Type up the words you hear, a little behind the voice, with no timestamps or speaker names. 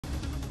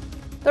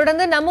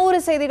தொடர்ந்து நம்ம ஊரு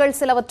செய்திகள்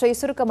சிலவற்றை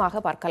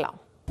சுருக்கமாக பார்க்கலாம்.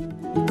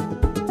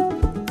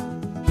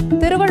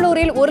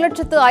 திருவள்ளூரில்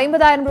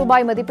 1,50,000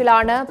 ரூபாய்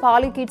மதிப்பிலான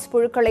பாலிகிட்ஸ்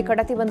புழுக்களை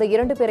கடத்தி வந்த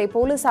 2 பேரை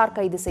போலீசார்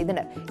கைது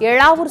செய்தனர்.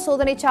 ஏழாவூர்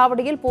சோதனைச்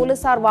சாவடியில்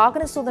போலீசார்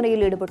வாகன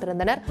சோதனையில்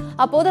ஈடுபட்டிருந்தனர்.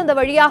 அப்போது அந்த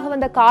வழியாக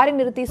வந்த காரை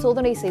நிறுத்தி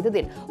சோதனை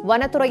செய்ததில்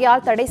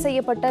வனத்துறையால் தடை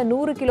செய்யப்பட்ட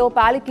 100 கிலோ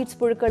பாலிகிட்ஸ்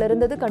புழுக்கள்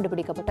இருந்தது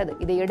கண்டுபிடிக்கப்பட்டது.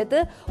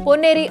 இதையடுத்து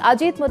பொன்னேரி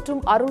அஜித்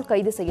மற்றும் அருள்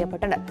கைது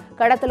செய்யப்பட்டனர்.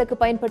 கடத்தலுக்கு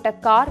பயன்பட்ட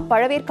கார்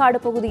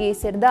பழவேற்காடு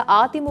பகுதியைச் சேர்ந்த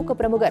அதிமுக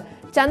பிரமுகர்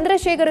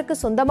சந்திரசேகருக்கு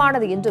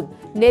சொந்தமானது என்றும்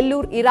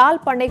நெல்லூர்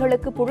இறால்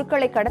பண்ணைகளுக்கு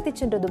புழுக்களை கடத்திச்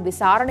சென்றதும்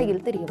விசாரணையில்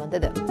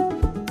தெரியவந்தது.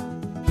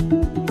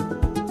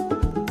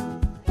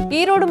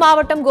 ஈரோடு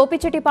மாவட்டம்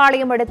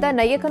கோபிச்செட்டிப்பாளையம் அடுத்த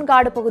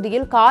நையக்கன்காடு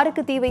பகுதியில்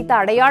காருக்கு தீ வைத்த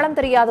அடையாளம்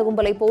தெரியாத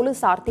கும்பலை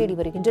போலீசார் தேடி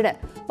வருகின்றனர்.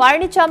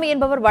 பழனிசாமி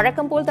என்பவர்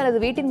வழக்கம் போல் தனது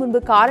வீட்டின்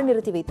முன்பு காரை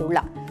நிறுத்தி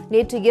வைத்துள்ளார்.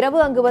 நேற்று இரவு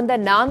அங்கு வந்த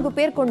 4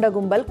 பேர் கொண்ட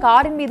கும்பல்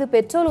காரின் மீது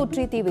பெட்ரோல்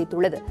ஊற்றி தீ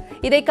வைத்துள்ளது.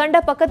 இதை கண்ட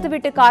பக்கத்து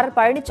வீட்டுக்காரர்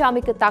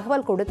பழனிசாமிக்கு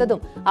தகவல்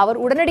கொடுத்ததும் அவர்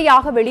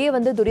உடனடியாக வெளியே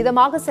வந்து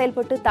துரிதமாக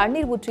செயல்பட்டு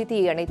தண்ணீர் ஊற்றி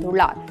தீயை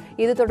அணைத்துள்ளார்.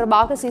 இது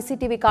தொடர்பாக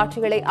சிசிடிவி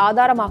காட்சிகளை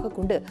ஆதாரமாக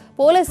கொண்டு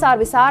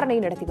போலீசார் விசாரணை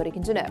நடத்தி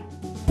வருகின்றனர்.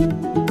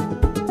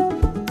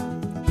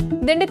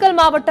 திண்டுக்கல்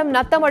மாவட்டம்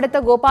நத்தம் அடுத்த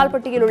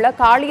கோபால்பட்டியில் உள்ள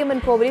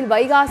காளியம்மன் கோவிலில்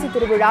வைகாசி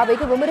திருவிழா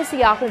வெகு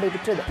விமரிசையாக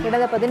நடைபெற்றது.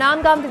 கடந்த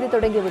 14ஆம் தேதி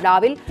தொடங்கிய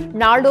விழாவில்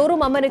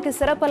நாள்தோறும் அம்மனுக்கு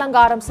சிறப்பு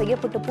அலங்காரம்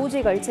செய்யப்பட்டு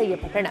பூஜைகள்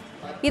செய்யப்பட்டன.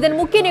 இதன்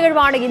முக்கிய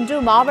நிகழ்வான இன்று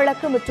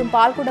மாவிளக்கு மற்றும்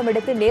பால்குடம்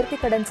எடுத்து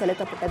நேர்த்திக்கடன்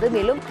செலுத்தப்பட்டது.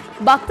 மேலும்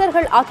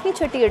பக்தர்கள் அக்னி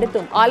சட்டி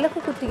எடுத்தும்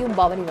அலகு குத்தியும்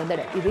பவனி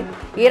வந்தனர். இதில்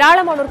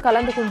ஏராளமானோர்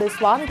கலந்து கொண்டு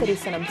சுவாமி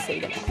தரிசனம்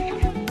செய்தனர்.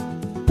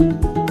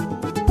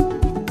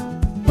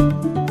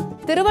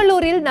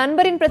 திருவள்ளூரில்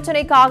நண்பரின்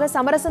பிரச்சினைக்காக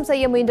சமரசம்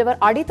செய்ய முயன்றவர்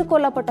அடித்துக்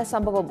கொல்லப்பட்ட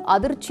சம்பவம்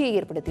அதிர்ச்சியை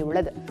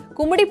ஏற்படுத்தியுள்ளது.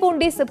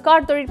 கும்மிடிப்பூண்டி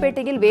சிப்காட்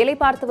தொழிற்பேட்டையில் வேலை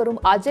பார்த்து வரும்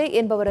அஜய்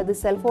என்பவரது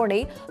செல்போனை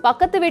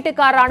பக்கத்து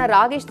வீட்டுக்காரரான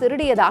ராகேஷ்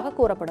திருடியதாக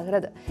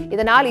கூறப்படுகிறது.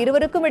 இதனால்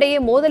இருவருக்கும் இடையே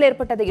மோதல்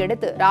ஏற்பட்டதை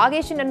அடுத்து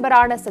ராகேஷின்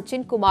நண்பரான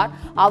சச்சின்குமார்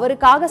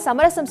அவருக்காக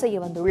சமரசம் செய்ய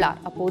வந்துள்ளார்.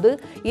 அப்போது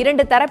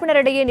 2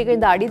 தரப்பினரிடையே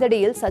நிகழ்ந்த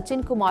அடிதடியில்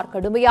சச்சின்குமார்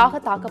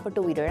கடுமையாக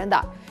தாக்கப்பட்டு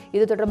உயிரிழந்தார்.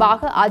 இது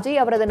தொடர்பாக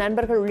அஜய் அவரது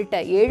நண்பர்கள் உள்ளிட்ட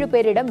 7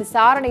 பேரிடம்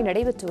விசாரணை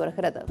நடைபெற்று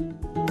வருகிறது.